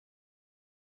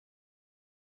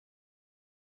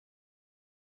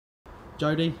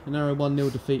Jody, a narrow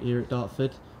 1-0 defeat here at Dartford.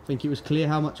 I think it was clear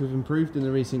how much we've improved in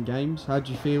the recent games. How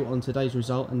do you feel on today's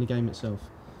result and the game itself?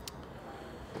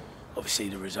 Obviously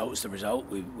the result's the result.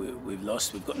 We've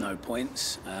lost, we've got no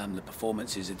points. The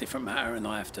performance is a different matter, and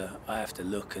I have to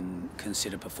look and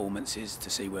consider performances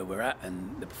to see where we're at,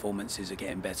 and the performances are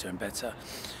getting better and better.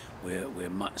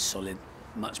 We're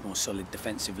much more solid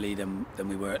defensively than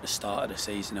we were at the start of the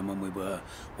season and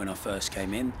when I first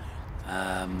came in.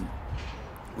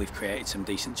 We've created some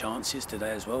decent chances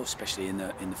today as well, especially in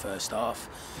the first half,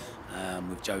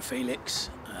 with Joe Felix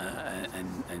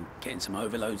and getting some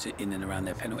overloads in and around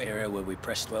their penalty area where we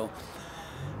pressed well.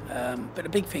 But the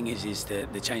big thing is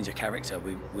the change of character.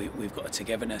 We've got a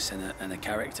togetherness and a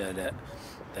character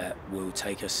that will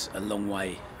take us a long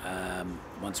way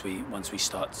once we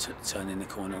start turning the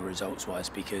corner results-wise,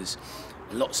 because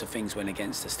lots of things went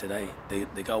against us today.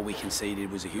 The goal we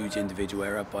conceded was a huge individual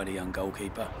error by the young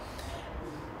goalkeeper.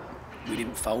 We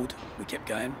didn't fold, we kept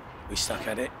going, we stuck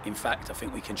at it. In fact, I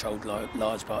think we controlled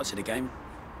large parts of the game.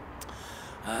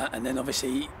 And then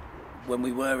obviously, when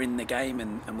we were in the game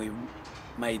and we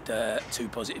made 2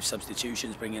 positive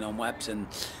substitutions, bringing on Wabs and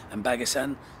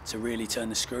Bagasan to really turn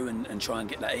the screw and try and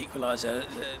get that equaliser,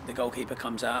 the goalkeeper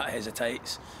comes out,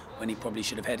 hesitates when he probably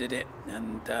should have headed it,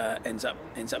 and ends up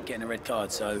getting a red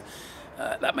card. So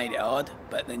that made it hard,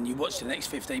 but then you watch the next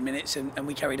 15 minutes and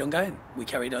we carried on going. We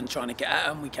carried on trying to get at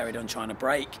them, we carried on trying to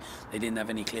break. They didn't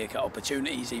have any clear-cut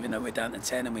opportunities, even though we're down to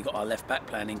 10 and we got our left-back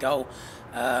playing in goal.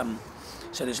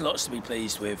 So there's lots to be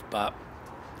pleased with, but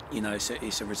you know,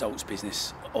 it's a results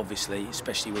business, obviously,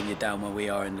 especially when you're down where we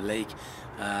are in the league.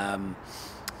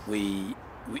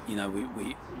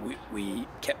 We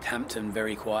kept Hampton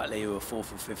very quietly, who were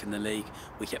 4th or 5th in the league.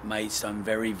 We kept Maidstone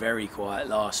very, very quiet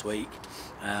last week,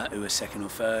 who were 2nd or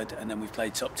 3rd, and then we've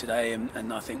played top today,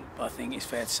 and I think it's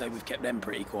fair to say we've kept them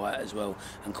pretty quiet as well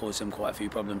and caused them quite a few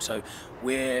problems. So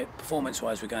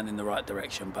performance-wise, we're going in the right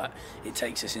direction, but it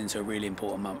takes us into a really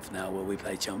important month now where we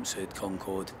play Chelmsford,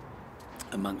 Concord,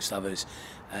 amongst others,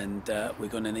 and we're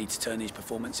going to need to turn these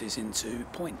performances into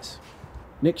points.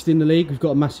 Next in the league, we've got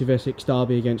a massive Essex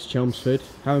derby against Chelmsford.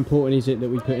 How important is it that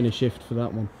we put in a shift for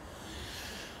that one?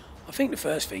 I think the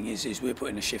first thing is we're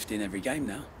putting a shift in every game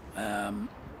now.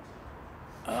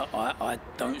 I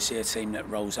don't see a team that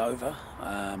rolls over.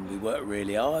 We work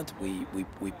really hard,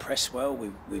 we press well,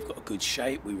 we've got a good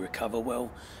shape, we recover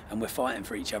well, and we're fighting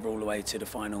for each other all the way to the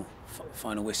final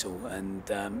whistle. And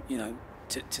you know,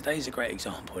 today's a great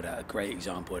example of that,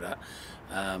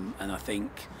 and I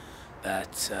think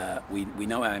that we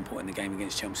know how important the game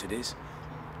against Chelmsford is,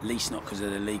 least not because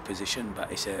of the league position,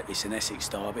 but it's an Essex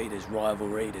derby. There's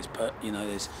rivalry,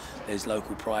 there's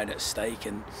local pride at stake,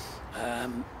 and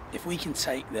if we can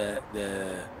take the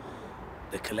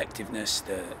collectiveness,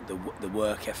 the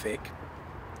work ethic,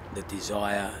 the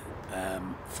desire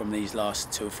from these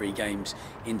last 2 or 3 games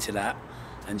into that,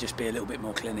 and just be a little bit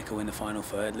more clinical in the final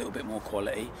third, a little bit more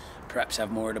quality, perhaps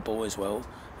have more of the ball as well.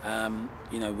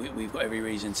 You know, we've got every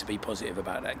reason to be positive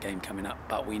about that game coming up,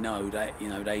 but we know that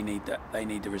they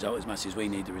need the result as much as we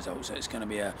need the result. So it's going to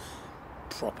be a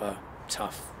proper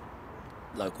tough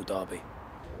local derby.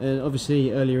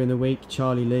 Obviously, earlier in the week,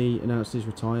 Charlie Lee announced his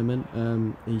retirement.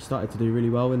 He started to do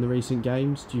really well in the recent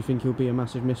games. Do you think he'll be a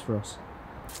massive miss for us?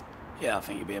 Yeah, I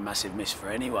think it'd be a massive miss for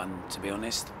anyone, to be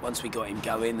honest. Once we got him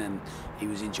going and he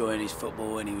was enjoying his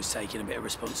football and he was taking a bit of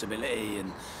responsibility,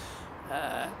 and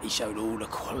he showed all the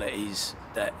qualities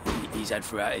that he's had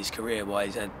throughout his career. Why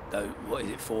he's had,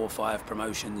 4 or 5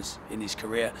 promotions in his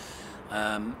career,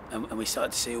 and we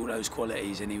started to see all those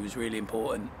qualities, and he was really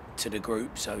important to the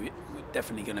group. So we're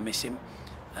definitely going to miss him.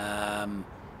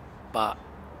 But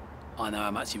I know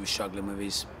how much he was struggling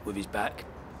with his back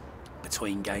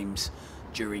between games,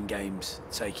 during games,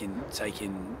 taking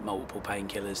multiple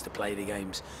painkillers to play the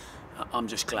games. I'm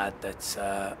just glad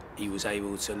that he was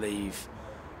able to leave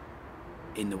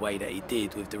in the way that he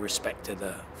did, with the respect of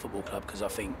the football club, because I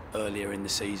think earlier in the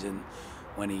season,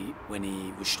 when he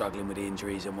was struggling with the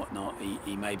injuries and whatnot,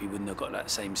 he maybe wouldn't have got that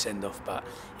same send-off, but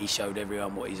he showed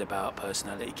everyone what he's about,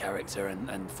 personality, character,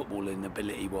 and footballing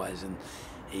ability-wise, and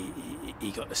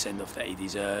he got the send-off that he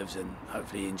deserves, and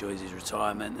hopefully he enjoys his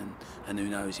retirement, and who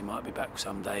knows, he might be back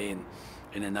someday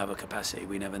in another capacity,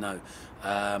 we never know.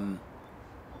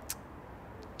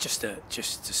 Just to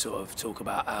sort of talk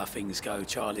about how things go,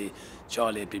 Charlie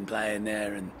had been playing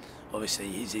there, and obviously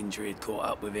his injury had caught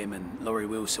up with him, and Laurie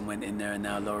Wilson went in there, and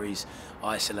now Laurie's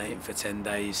isolating for 10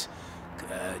 days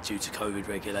due to COVID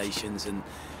regulations, and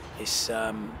it's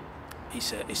a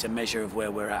measure of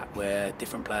where we're at, where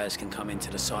different players can come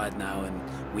into the side now, and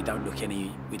we don't look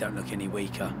any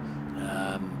weaker.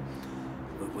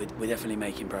 we're definitely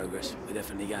making progress. We're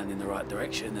definitely going in the right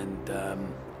direction, and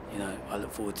you know, I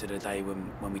look forward to the day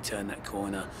when we turn that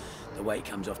corner, the weight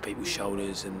comes off people's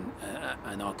shoulders,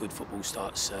 and our good football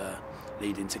starts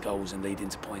leading to goals and leading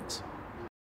to points.